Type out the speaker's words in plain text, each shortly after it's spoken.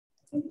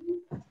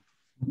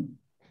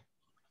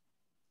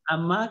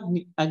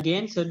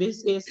Again, so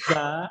this is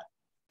the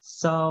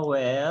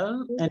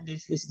soil, and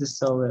this is the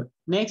soil.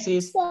 Next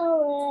is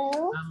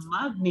a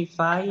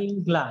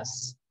magnifying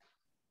glass.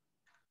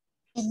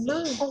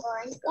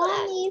 Magnifying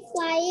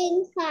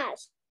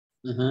glass.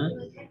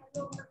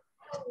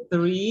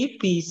 3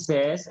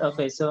 pieces.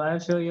 Okay, so I'll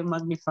show you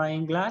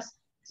magnifying glass.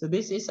 So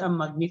this is a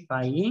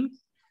magnifying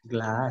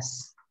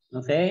glass.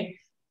 Okay,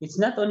 it's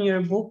not on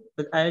your book,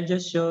 but I'll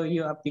just show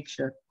you a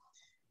picture.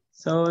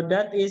 So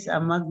that is a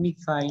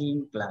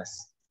magnifying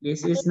glass.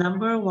 This is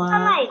number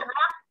 1.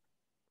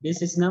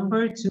 This is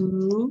number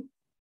 2.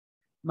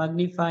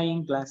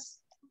 Magnifying glass.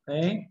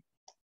 Okay.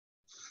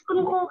 คุณ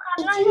ครูครับ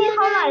หน้าที่เ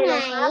ท่าไหร่เหรอ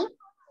ครับ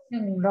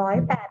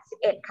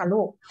181ค่ะ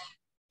ลูก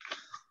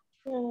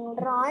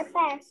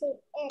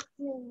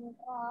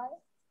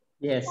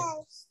Yes.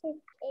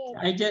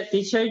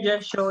 Teacher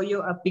just show you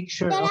a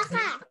picture. Okay?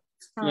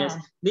 Yes.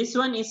 This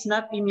one is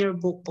not in your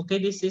book. Okay,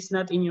 this is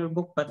not in your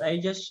book, but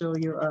I just show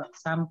you a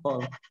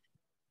sample.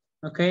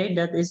 Okay,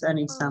 that is an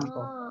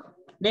example.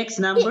 Next,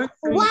 number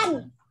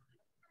 3.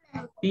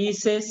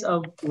 Pieces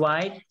of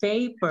white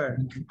paper.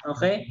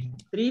 Okay,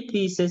 3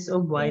 pieces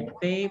of white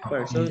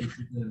paper. So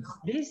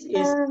this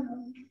is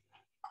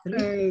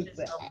 3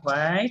 pieces of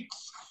white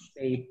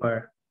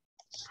paper.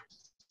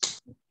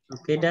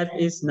 Okay, that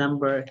is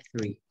number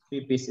 3.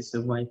 3 pieces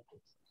of white paper.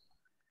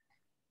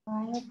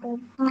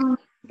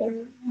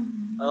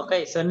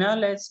 Okay, so now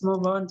let's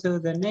move on to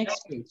the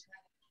next page.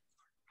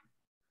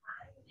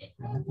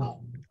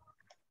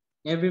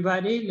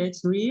 Everybody,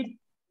 let's read.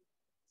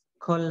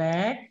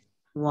 Collect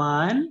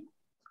 1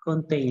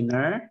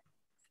 container.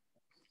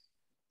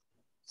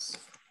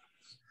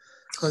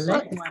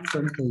 Collect 1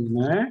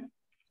 container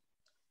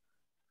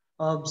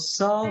of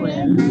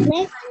soil.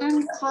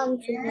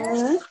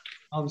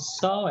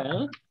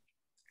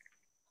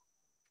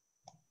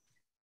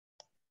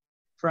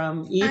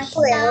 From each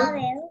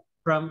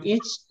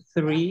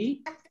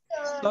 3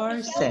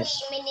 sources.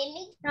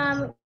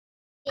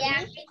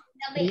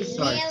 3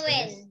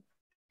 sources.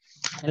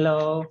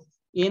 Hello,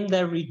 in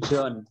the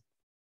region.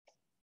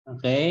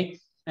 Okay,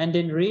 and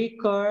then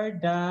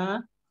record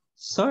the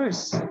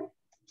source.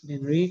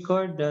 Then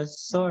record the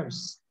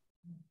source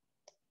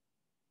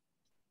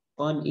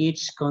on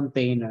each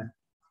container.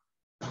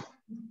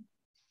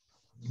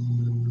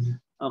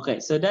 Okay,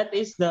 so that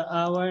is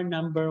our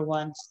number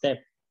 1 step.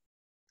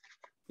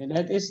 And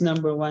that is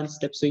number 1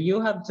 step. So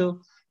you have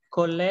to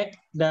collect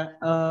the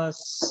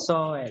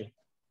soil.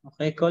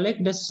 Okay,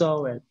 collect the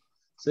soil.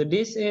 So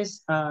this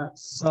is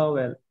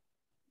soil.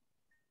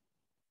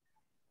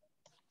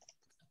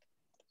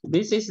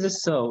 This is the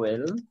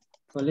soil.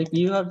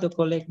 You have to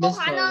collect the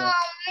soil.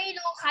 ไม่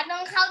รู้ครับต้อ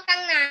งเข้าตั้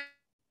งนาน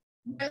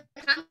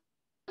ครับ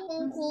คุ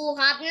ณครู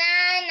ครับหน้า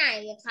ไหน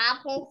ครับ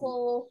คุณครู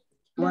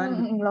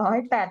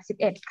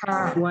181ค่ะ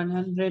181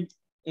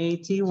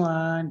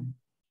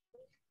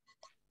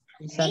 ไ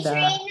ม่ใช่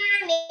หน้า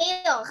นี้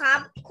หรอครับ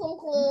คุณ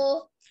ครู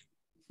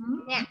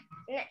เนี่ย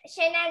ใ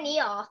ช่หน้านี้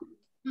หรอ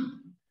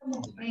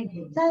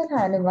ใช่ค่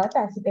ะ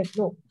181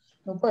ลูก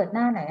หนูเปิดห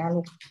น้าไหนอะ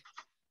ลูก81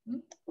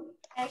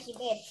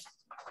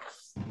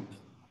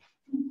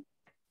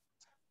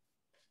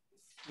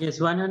 Yes,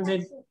 180.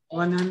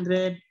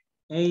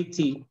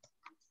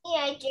 นี่ไง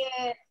เจอ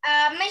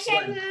ไม่ใช่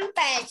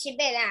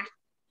81อ่ะ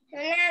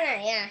หน้าไหน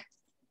อ่ะ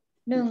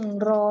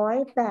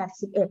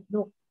181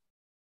ลูก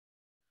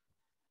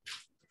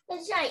ไม่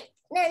ใช่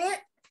หน้านี้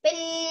เป็น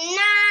ห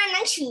น้าห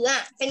นังสืออ่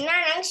ะเป็นหน้า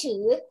หนังสื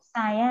อ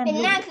เป็น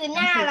หน้าคือห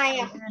น้าอะไร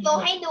อ่ะโช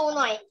ว์ให้ดูห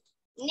น่อย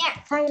เนี่ย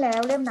ใช่แล้ว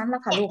เล่มนั้นล่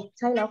ะค่ะลูก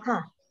ใช่แล้วค่ะ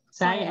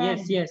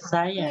Science, yes,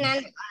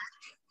 science.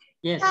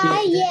 Yes,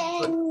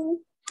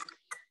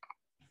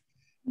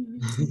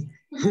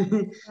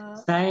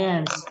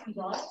 Science.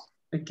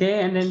 Okay,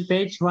 and then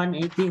page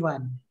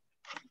 181.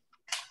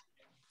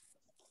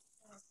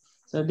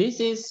 So this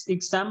is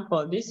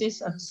example. This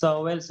is a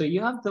soil. So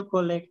you have to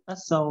collect a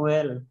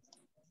soil.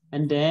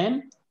 And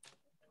then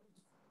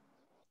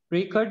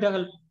record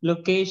the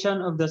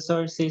location of the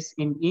sources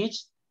in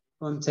each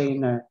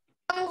container.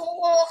 คุณค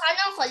รูครับ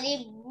ต้องขอหยิ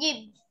บ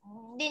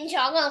ดินส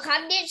อก่อนครับ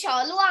ดินสอ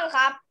ร่วงค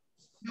รับ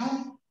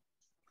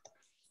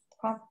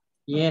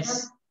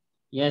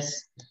Yes.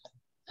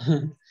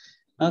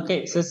 Okay,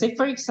 so say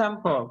for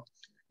example,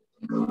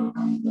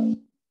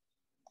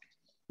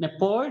 now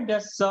pour the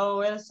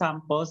soil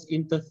samples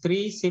into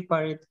 3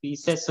 separate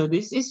pieces. So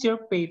this is your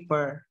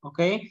paper,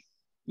 okay?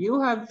 You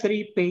have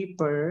 3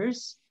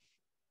 papers.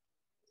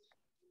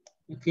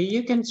 Okay,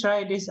 you can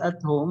try this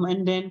at home,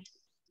 and then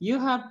you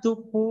have to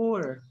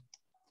pour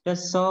the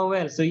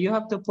soil. So you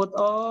have to put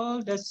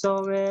all the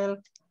soil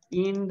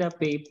in the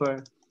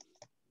paper.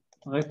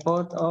 Okay,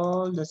 put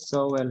all the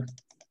soil.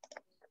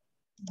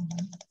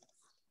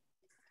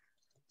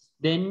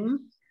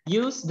 Then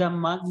use the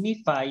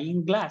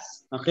magnifying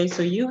glass. Okay,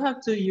 so you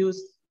have to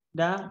use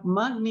the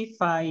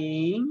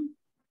magnifying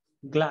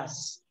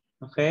glass.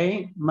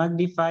 Okay,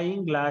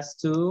 magnifying glass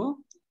to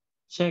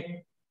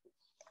check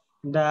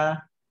the,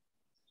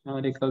 how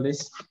do you call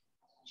this?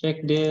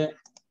 Check the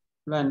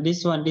Run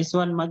this one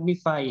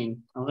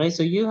magnifying. Okay,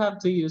 so you have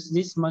to use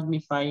this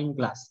magnifying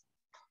glass.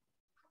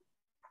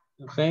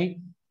 Okay,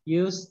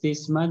 use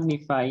this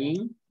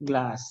magnifying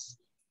glass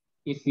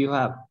if you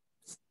have.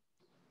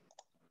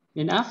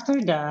 And after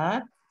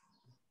that,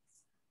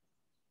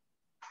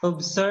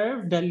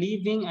 observe the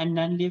living and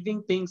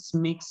non-living things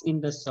mixed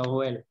in the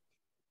soil.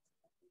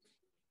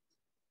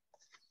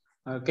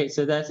 Okay,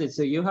 so that's it.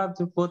 So you have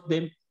to put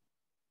the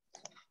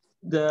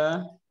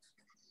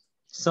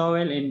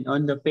soil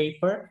on the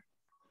paper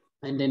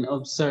and then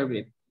observe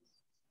it.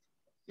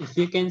 If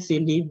you can see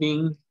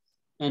living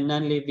and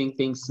non-living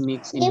things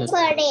mixed in the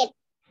soil.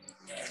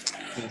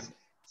 Yes.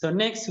 So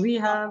next we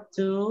have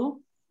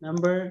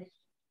number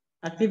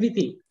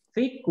activity.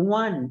 Pick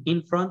one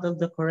in front of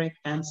the correct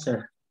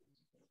answer.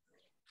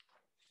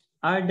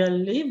 Are the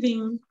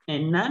living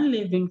and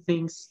non-living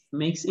things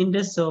mixed in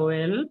the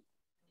soil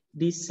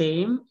the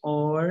same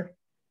or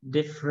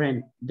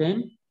different?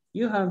 Then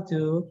you have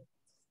to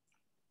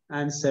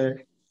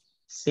answer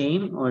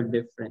same or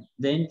different.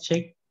 Then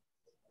check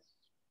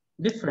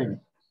different.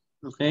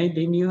 Okay,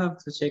 then you have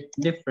to check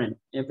different.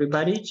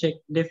 Everybody check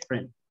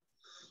different.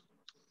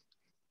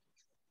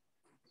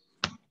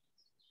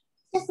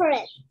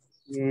 Different.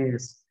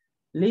 Yes.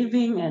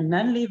 Living and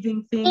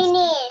non-living things in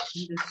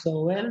the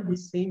soil the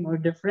same or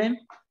different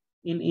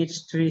in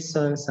each 3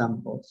 soil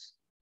samples.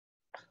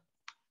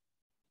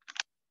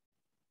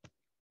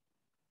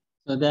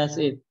 So that's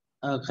it.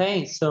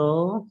 Okay,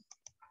 so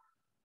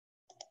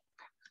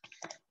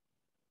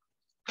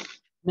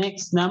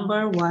next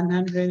number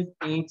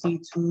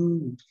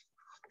 182.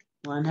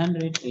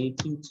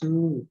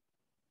 182.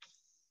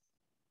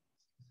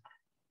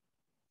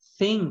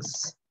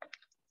 Things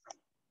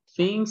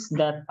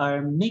that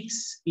are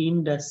mixed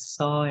in the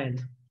soil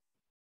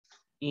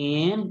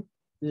and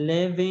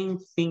living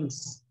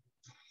things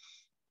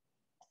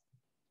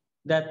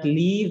that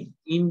live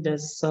in the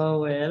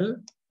soil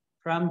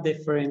from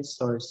different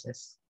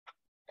sources.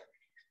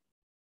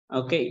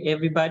 Okay,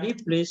 everybody,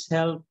 please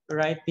help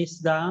write this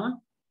down.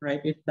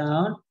 Write it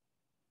down.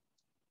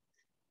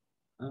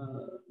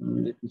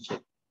 Let me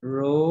check.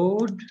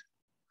 Road.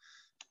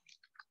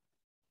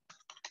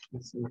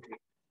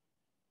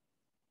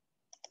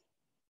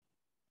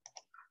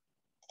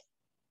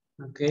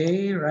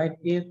 Okay, write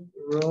it.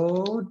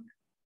 Road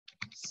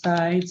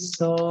side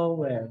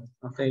soil.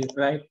 Okay,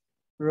 write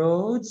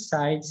road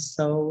side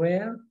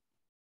soil.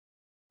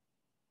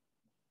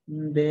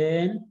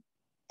 Then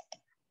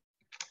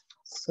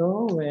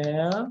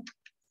soil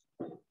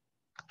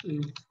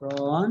in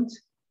front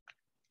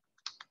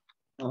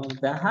of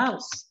the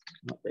house.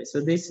 Okay, so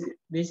this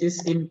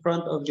is in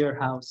front of your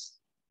house.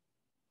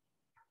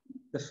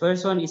 The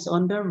first one is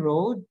on the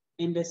road,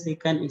 and the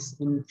second is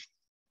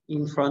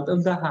in front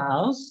of the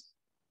house.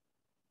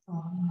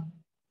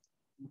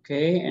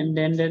 Okay, and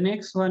then the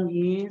next one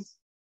is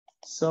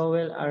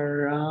soil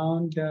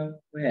around the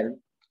well.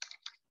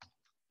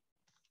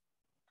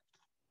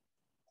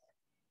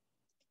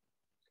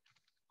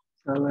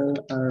 Soil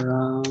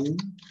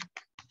around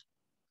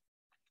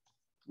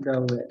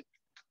the well.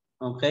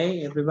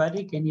 Okay,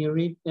 everybody, can you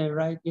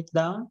write it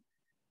down?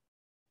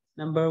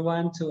 Number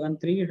 1, 2, and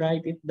 3,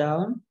 write it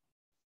down.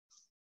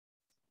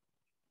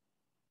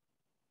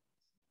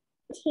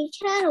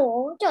 Teacher หนู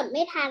จดไ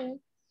ม่ทัน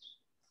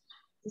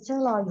Teacher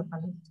รออยู่ค่ะ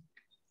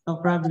No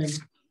problem.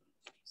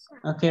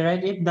 Okay,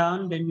 write it down,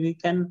 then we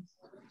can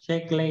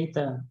check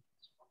later.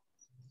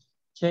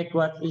 Check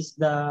what is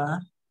the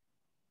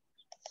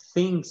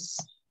things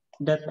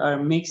that are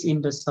mixed in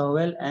the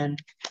soil and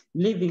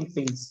living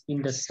things in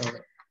the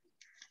soil.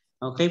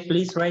 Okay,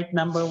 please write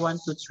number 1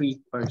 to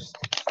 3 first.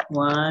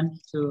 1,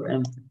 2,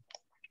 and 3.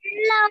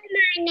 Hello,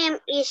 my name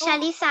is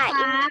Shalisa.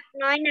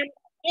 Nói number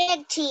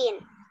 18.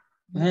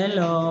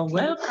 Hello,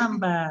 welcome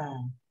back.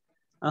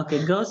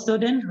 Okay, go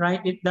student,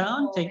 write it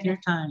down, take your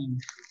time.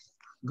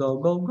 Go,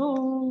 go, go.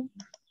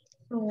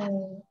 ครู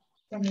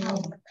วันนี้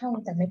เข้า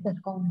แต่ไม่เปิด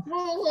กล้อง คุณ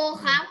ครู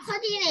ครับข้อ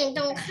ที่หนึ่งต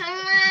รงข้าง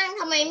ล่าง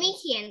ทำไมไม่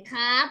เขียนค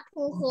รับ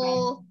คุณครู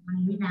มัน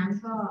มีน้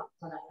ำก็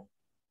อะไร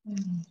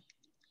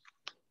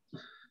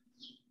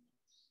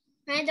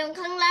ทำไมตรง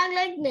ข้างล่างเ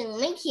ลข 1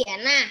ไม่เขียน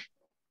น่ะ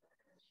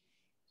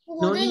คุณ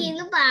ครูได้ยิน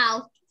หรือเปล่า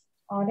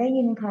อ๋อได้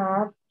ยินครั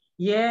บ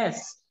Yes.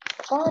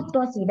 ก็ตั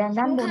วสีแดง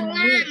ด้านบน ข้าง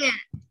ล่างอ่ะ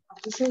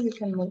Teacher you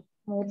can move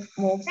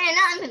แต่เ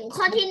ราถึง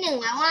ข้อที่ 1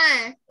แล้วอ่ะ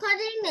ข้อ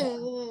ที่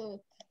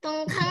 1ตรง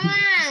ข้าง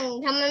ล่าง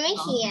ทำไมไม่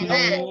เขียน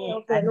อ่ะ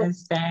Okay,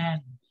 understand.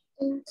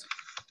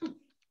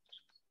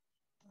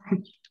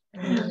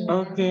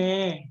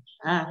 Okay.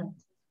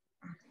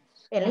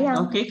 เปลี่ยนหรือยัง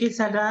Okay,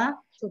 Kisada.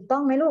 ถูกต้อ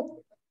งไหมลูก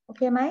โอเ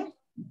คไหม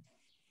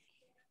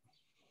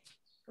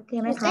โอเค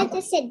ไหมครับ จ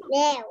ะเสร็จแ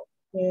ล้ว โ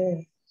อเค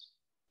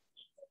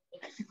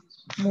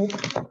move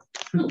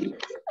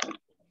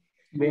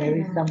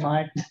Very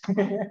smart.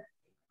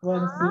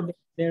 One student,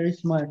 very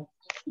smart.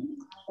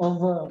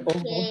 Over.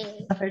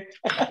 over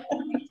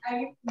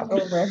Not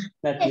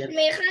แต่ yet. ทำไ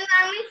มข้างล่า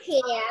งไม่เขี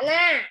ยน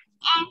น่ะ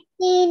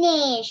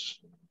finish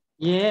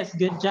Yes,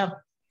 good job.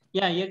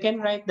 Yeah, you can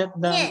write that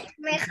เนี่ย down. ท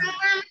ำไมข้าง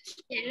ล่างไม่เ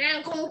ขียนน่ะ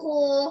คุณครู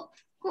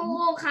คุณค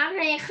รูครับ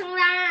ในข้าง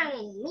ล่าง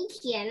ไม่เ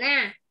ขียนน่ะ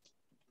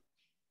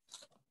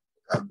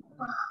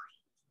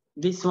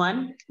This one?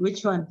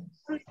 Which one?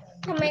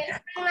 ทำไม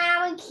ข้างล่าง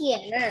ไม่เขีย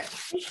นน่ะ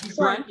This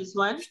one? This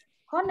one?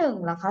 ข้อหนึ่ง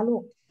เหรอคะลู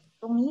ก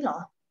ตรงนี้เหรอ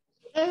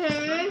อือหื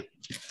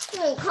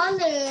อข้อ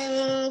หนึ่ง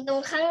ตร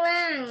งข้างล่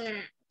างอ่ะ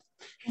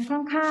ตร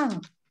งข้าง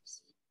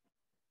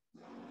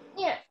เ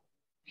นี่ย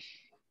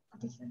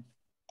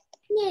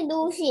ๆ เนี่ยดู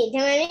สิท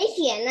ำไมไม่เ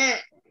ขียนน่ะ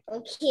ผ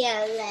มเขียน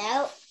แล้ว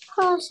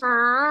ข้อสา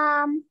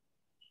ม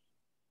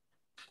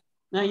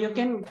Now you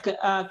can,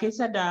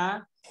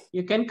 Kisada,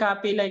 you can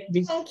copy like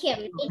this. ต้องเขียน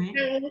ไม่ทั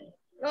Okay? น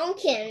ต้อง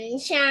เขียน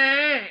ช้า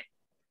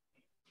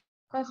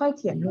ค่อยๆ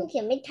เขียน ต้ ลู อง ก เขี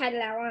ยนไม่ทัน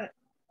แล้วอ่ะ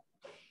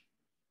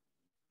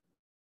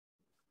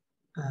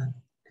Uh,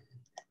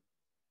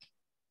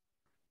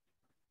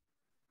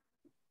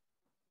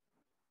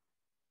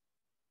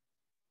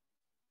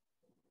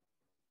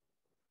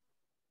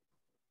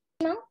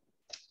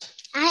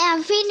 I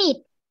am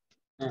finished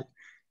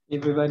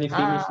everybody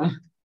finish.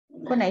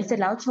 คนไหนเสร็จ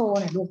แล้วโชว์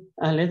หน่อยลูก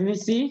Let me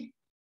see.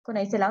 คนไหน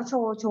เสร็จแล้วโช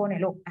ว์หน่อ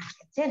ยลูก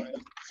เช่น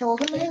โชว์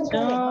ขึ้นมาให้ดู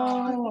Oh.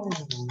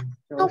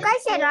 หนูใกล้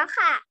เสร็จแล้ว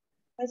ค่ะ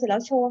ใครเสร็จแล้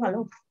วโชว์ค่ะ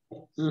ลูก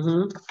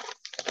Mm-hmm.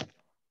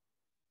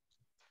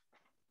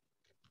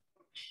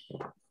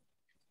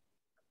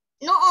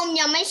 น้องอม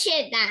ยังไม่เสร็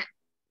จอ่ะ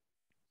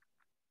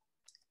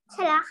ใ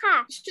ช่แล้วค่ะ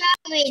ช่วย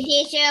วีที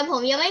เชอร์ผ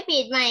มยังไม่ปิ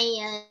ดใหม่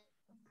เลย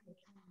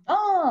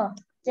Oh,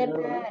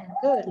 Japan,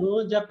 good.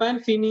 Oh, Japan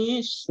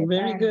finish.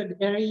 Very Japan. good.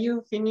 Are you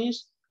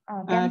finished?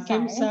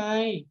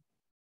 Kemsai.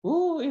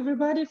 Oh,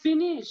 everybody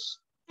finish.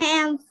 I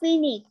am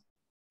finished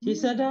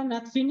Kisada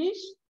not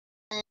finished?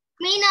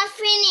 me not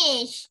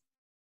finish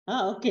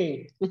Okay.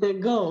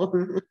 Go.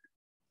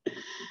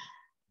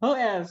 Who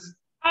else?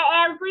 I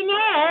am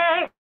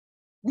finished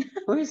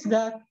Who is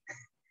that?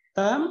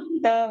 Tam?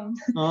 เติม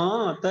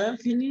Oh, Tam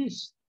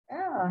finished.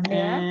 เ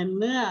นื้อ And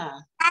Nia.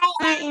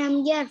 I am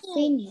yet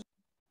finished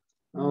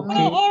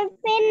Okay. am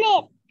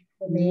finished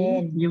เม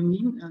น You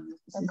mean?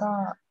 แล้วก็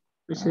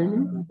What's her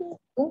name?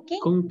 กุ้งกิ้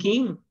ง Kung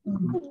King.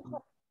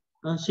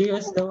 Oh, she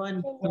is the one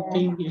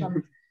cooking here.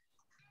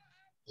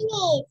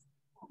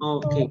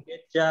 Okay,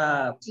 good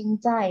job. จริง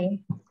ใจ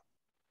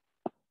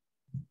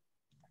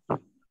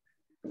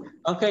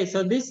Okay, so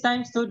this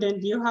time, student,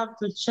 you have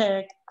to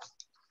check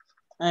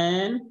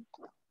and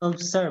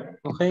observe.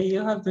 Okay,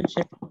 you have to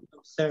check and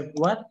observe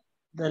what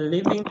the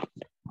living.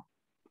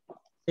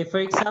 Say, for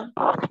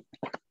example,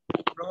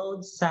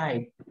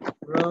 roadside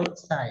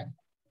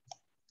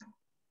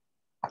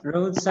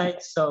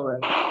soil.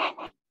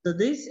 So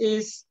this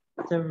is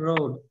the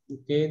road.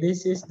 Okay, this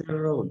is the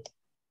road.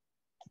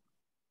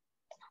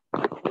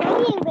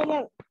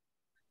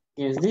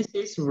 Yes, this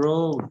is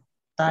road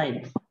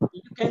side.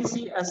 You can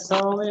see a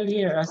soil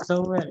here, a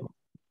soil.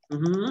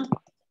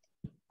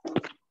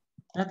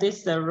 That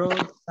is the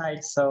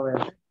roadside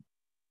soil.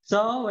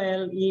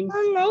 Soil in.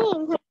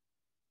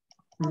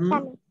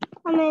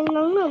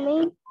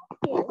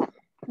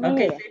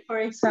 Okay, say for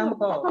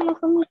example,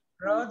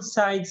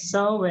 roadside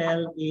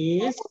soil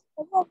is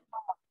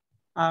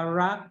a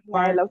rock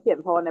เราเขียน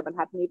โพลในบรร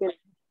ทัดนี้เป็น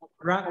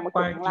rock เอามาเ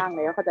ขียนข้างล่าง particle. เล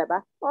ยเข้าใจปะ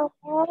เพ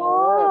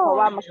ราะ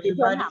ว่าเมื่อกี้เ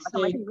พื่อนถามว่าทำ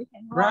ไมถึงไม่เขีย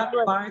นข้างล่าง Rock ด้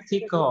วย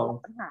particle.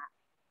 ปัญหา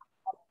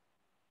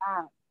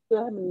เพื่อ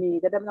ให้มันมี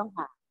จะได้ไม่ต้องห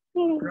า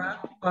Rock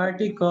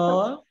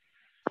particle,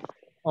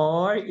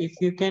 or if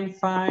you can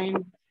find,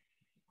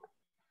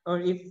 or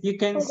if you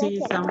can see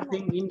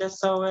something in the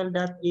soil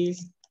that is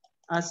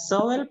a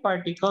soil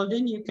particle,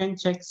 then you can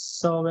check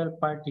soil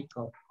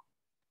particle.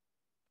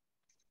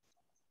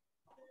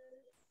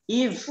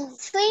 If,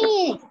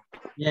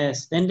 yes,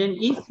 and then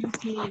if you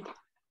see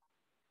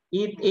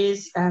it is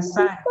a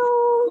sand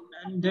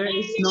and there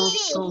is no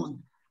stone,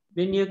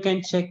 then you can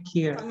check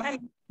here.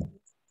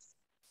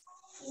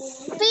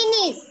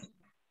 finish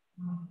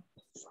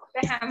ไป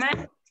หามา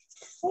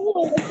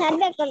ฉัน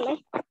แบบก่อนไหม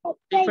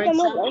For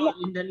example,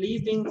 in the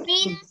living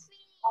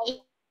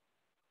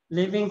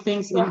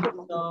things in the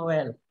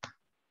soil.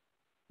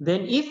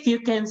 Then if you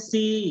can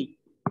see,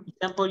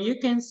 example, you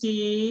can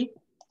see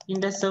in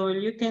the soil,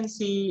 you can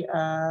see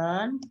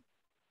an,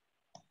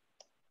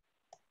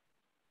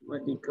 what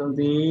do you call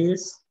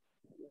this?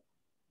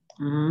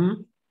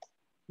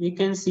 You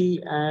can see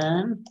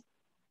an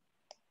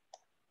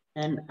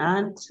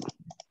ant.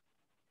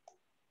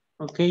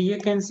 Okay, you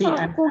can see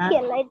an ant.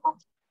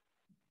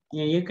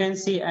 Yeah, you can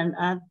see an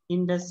ant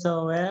in the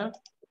soil.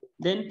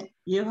 Then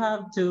you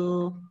have to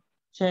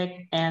check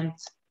ant.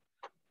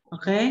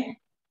 Okay,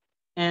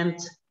 and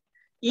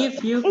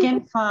if you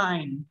can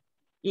find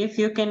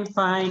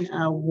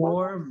a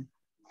worm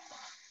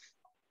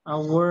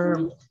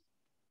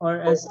or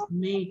a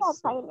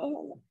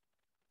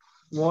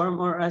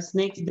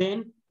snake, then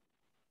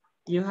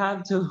you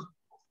have to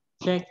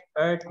check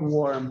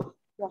earthworm.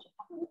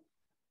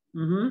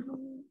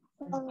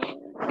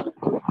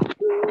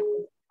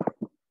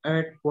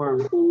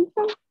 Earthworm.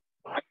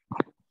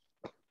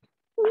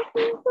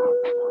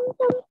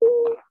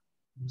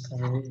 I'm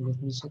sorry,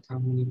 let me check how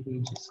many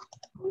pages.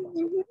 1,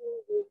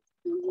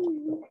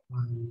 2,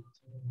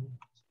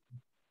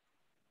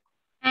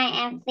 I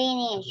am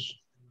finished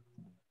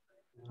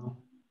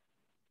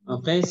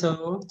Okay,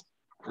 so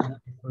I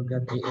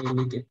forgot the A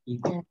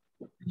negative.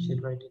 I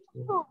should write it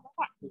here.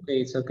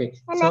 Okay, it's okay.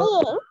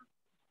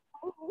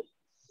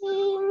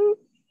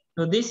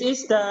 So this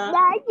is the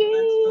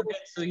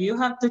student. So you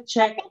have to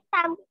check.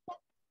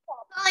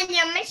 ก็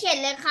ยังไม่เสร็จ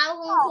เลยครับ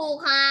คุณครู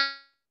ครับ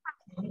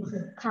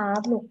ครั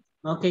บลูก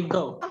Okay,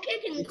 go. แค่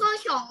ถึงข้อ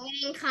2เ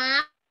องครั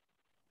บ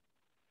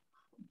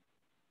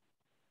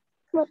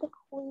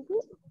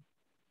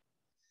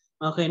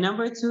Okay,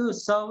 number 2,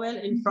 sow well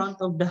in front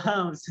of the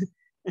house.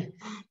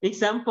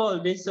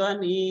 Example, this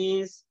one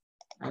is,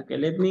 okay,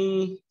 let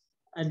me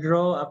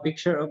draw a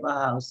picture of a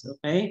house,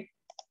 okay?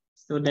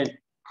 Student.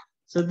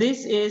 So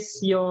this is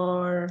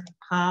your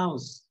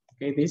house.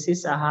 Okay, this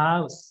is a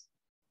house.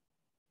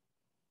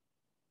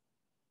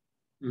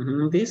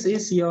 This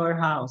is your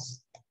house.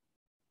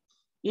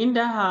 In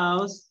the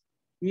house,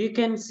 you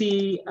can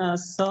see a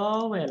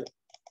sow well.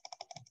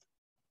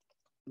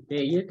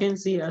 Okay, you can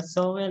see a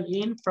sow well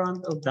in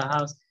front of the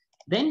house.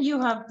 Then you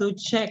have to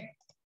check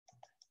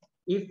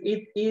if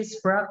it is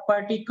frog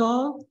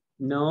particle.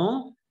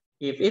 No.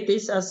 If it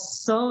is a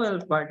soil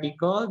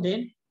particle,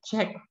 then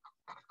check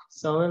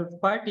soil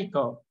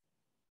particle.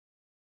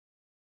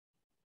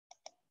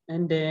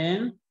 And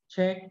then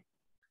check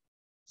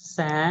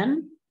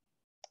sand.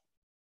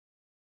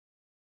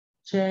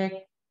 Check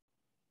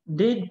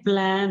did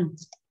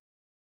plant.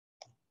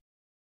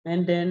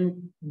 And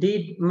then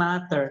did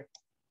matter.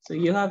 So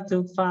you have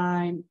to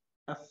find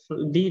a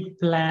did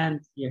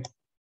plant here.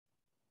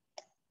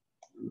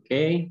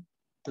 Okay,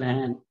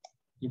 plant,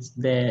 it's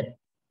dead.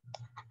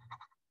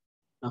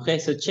 Okay,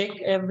 so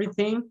check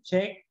everything,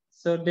 check.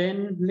 So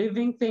then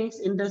living things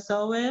in the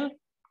soil.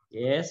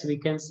 Yes, we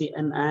can see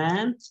an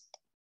ant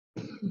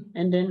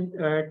and then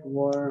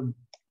earthworm.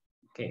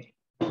 Okay.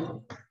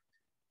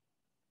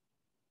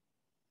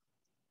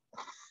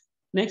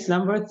 Next,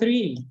 number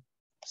 3,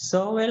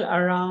 soil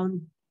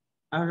around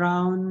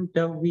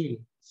the wheel.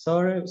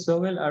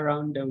 Soil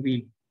around the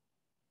wheel.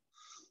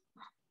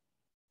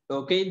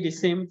 Okay, the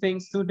same thing,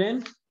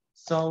 student.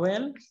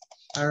 Soil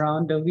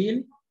around the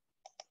wheel.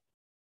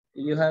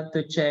 You have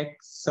to check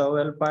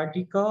soil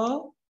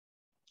particle,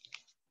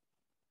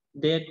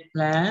 dead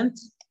plant,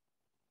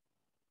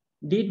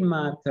 did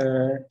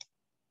matter,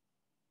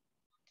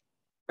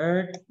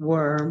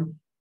 earthworm,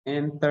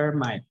 and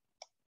termite.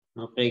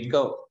 Okay,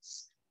 go.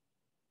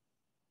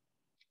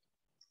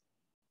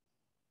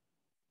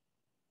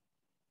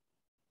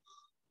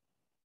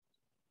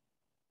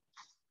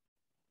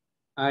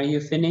 Are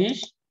you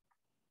finished?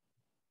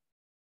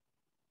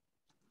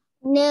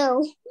 No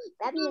แ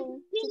ป๊บนึง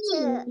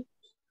teacher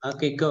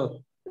Okay, go.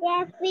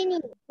 Yes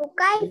finish หนู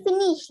ใกล้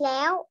finish แ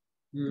ล้ว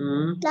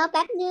รอแ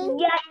ป๊บนึง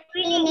Yes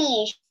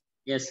finish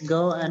Yes,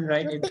 go and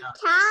write it down.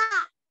 ช้า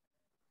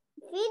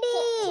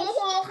finish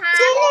ครูครับ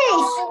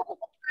finish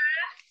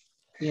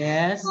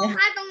Yes. ครูค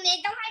รับตรงนี้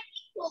ต้องให้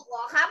ติ๊กถูกเหร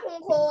อครับคุณ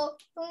ครู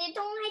ตรงนี้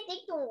ต้องให้ติ๊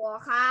กถูกเหรอ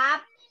ครับ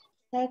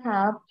ใช่ค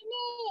รับ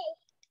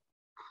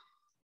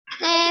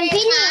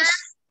finish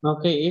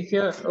Okay, if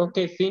you're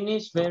okay,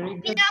 finish. Very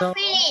good. So,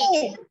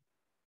 finish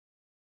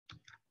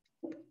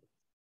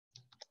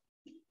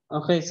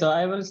okay, so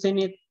I will send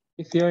it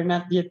if you're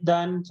not yet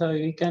done, so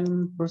you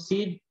can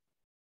proceed.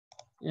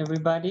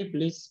 Everybody,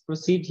 please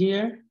proceed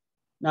here.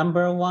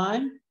 Number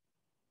 1.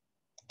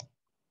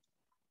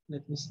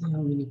 Let me see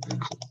how many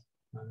pages.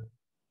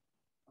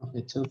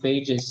 Okay, 2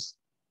 pages.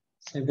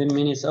 7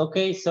 minutes.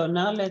 Okay, so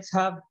now let's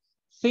have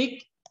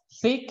thick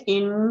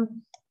in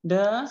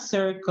the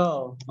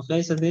circle.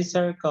 Okay, so this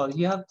circle,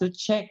 you have to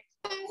check.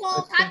 คุณครู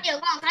ครับเดี๋ยว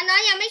ก่อนค่ะน้อ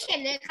งยังไม่เสร็จ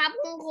เลยครับ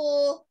คุณครู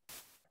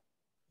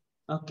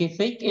Okay,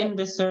 thick in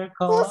the ค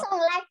รู circle. ส่ง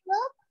ไลน์ก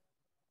รุ๊ป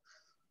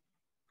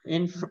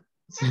In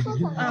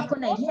คน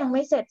ไหนที่ยังไ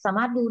ม่เสร็จสาม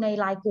ารถดูใน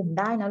ไลน์กลุ่ม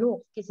ได้นะลูก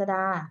กฤษด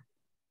า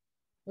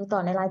ดูต่อ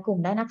ในไลน์กลุ่ม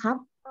ได้นะครับ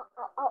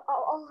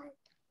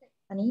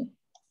อันนี้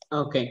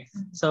Okay,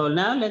 so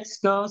now let's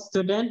go,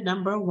 student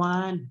number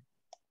 1.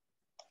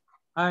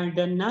 Are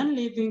the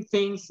non-living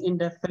things in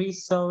the 3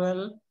 soil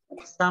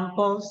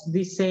samples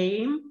the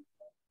same?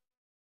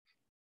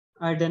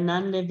 Are the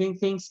non-living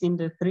things in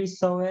the 3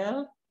 soil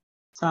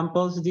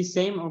samples the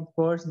same? Of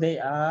course, they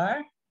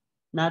are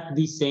not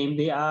the same.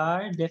 They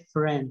are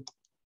different.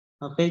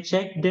 Okay,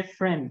 check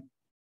different.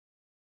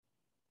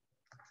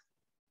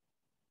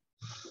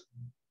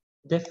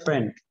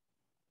 Different.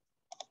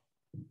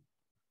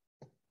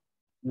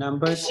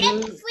 Number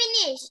 2.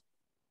 finish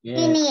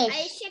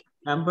Yes.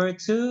 Number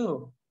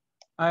 2.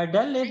 Are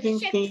the living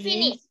check things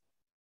finish.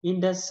 in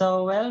the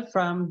soil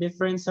from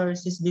different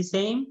sources the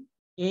same?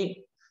 A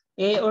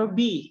or B?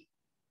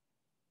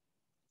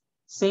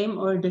 Same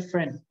or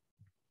different?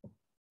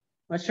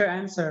 What's your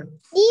answer?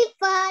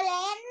 different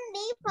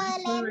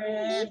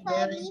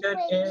Very good,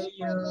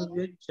 Ariel.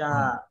 Good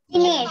job.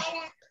 finish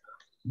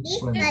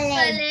different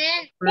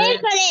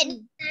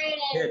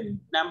Good.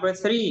 Number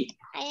 3.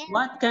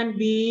 What can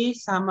be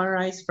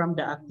summarized from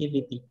the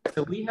activity?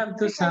 So we have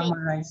to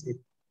summarize it.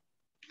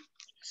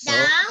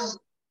 down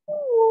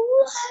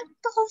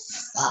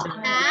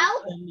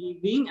The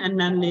living and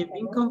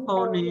non-living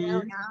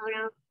components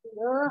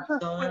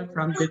So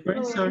from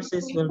different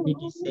sources will be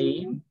the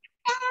same.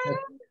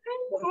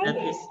 That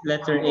is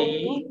letter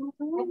A.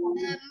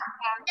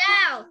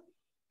 Down.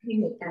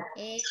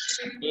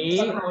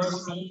 A or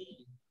B.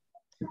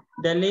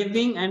 The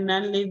living and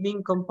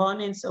non-living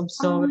components of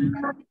soil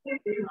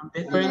from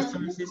different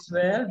sources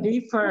will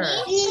differ.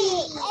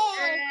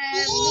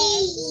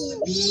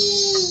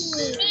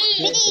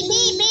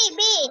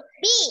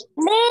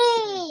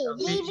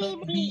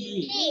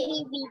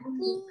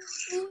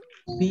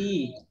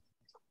 B.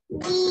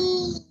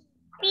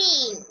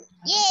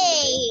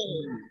 Yay!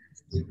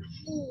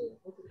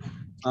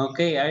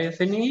 Okay, are you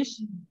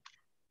finished?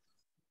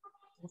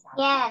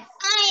 Yes.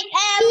 I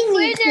am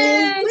finished.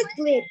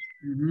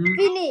 Mm-hmm.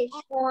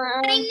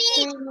 I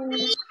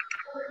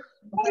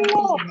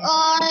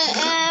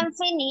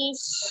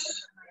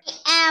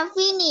am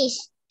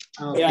finished.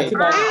 Okay. I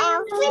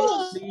am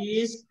finished.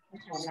 Please.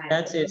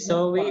 That's it.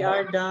 So we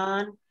are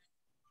done.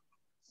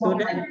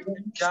 Student,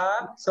 good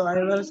job. So I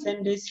will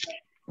send this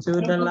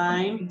to the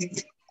line.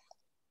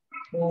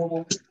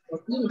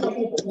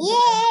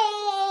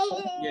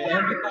 Yeah,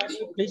 everybody,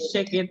 please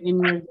check it in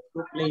your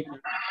group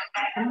later.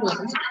 So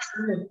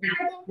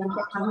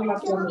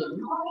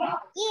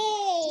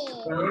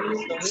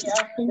we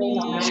are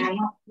finished.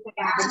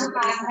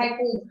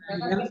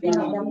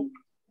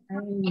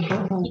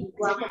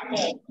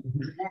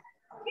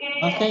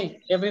 Okay,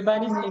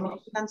 everybody,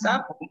 hands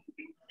up.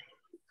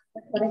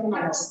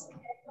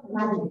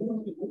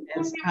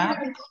 Hands up.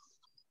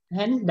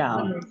 Hand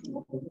down.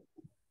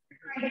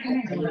 I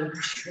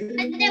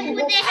didn't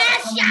put the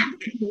hands up.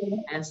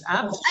 Hands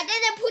up. I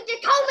didn't put the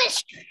toes.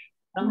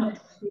 I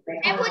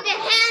put the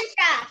hands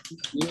up.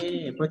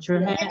 Yeah, put your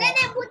hand. I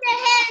didn't put the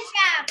hands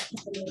up.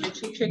 Shake,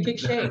 shake, shake,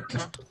 shake.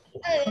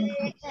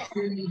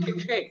 Shake,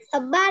 shake. A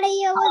body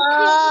on a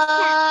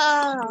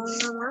clean cap.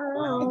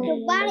 A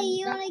body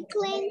on a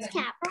clean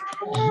cap.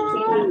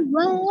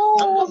 When you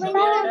were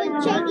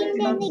checking,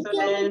 then the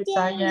girl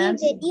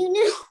Science. did, you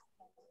know.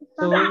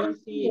 So we will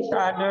see each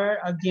other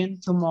again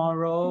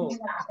tomorrow.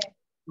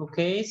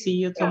 Okay, see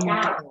you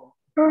tomorrow.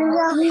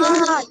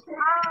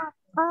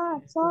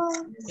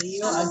 See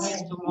you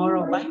again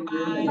tomorrow.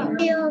 Bye-bye.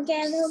 See you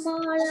again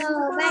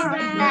tomorrow.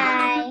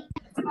 Bye-bye.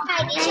 Hi,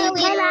 teacher.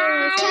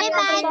 Bye-bye.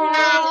 Bye-bye.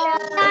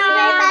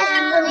 Bye-bye.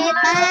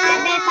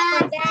 Bye-bye.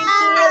 Thank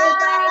you.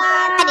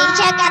 Bye-bye.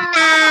 Teacher, good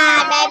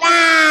night.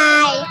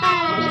 Bye-bye.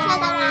 Teacher,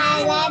 good night.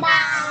 Bye-bye.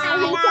 Bye-bye.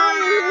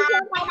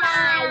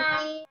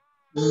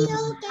 See you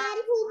again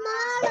tomorrow.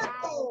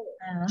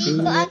 See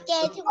you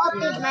again tomorrow.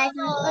 ปิดไมค์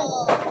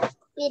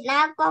ปิดหน้า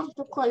กล้อง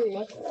ทุกคนเล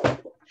ย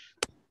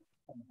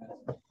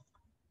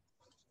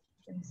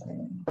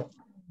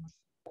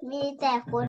มีแต่คน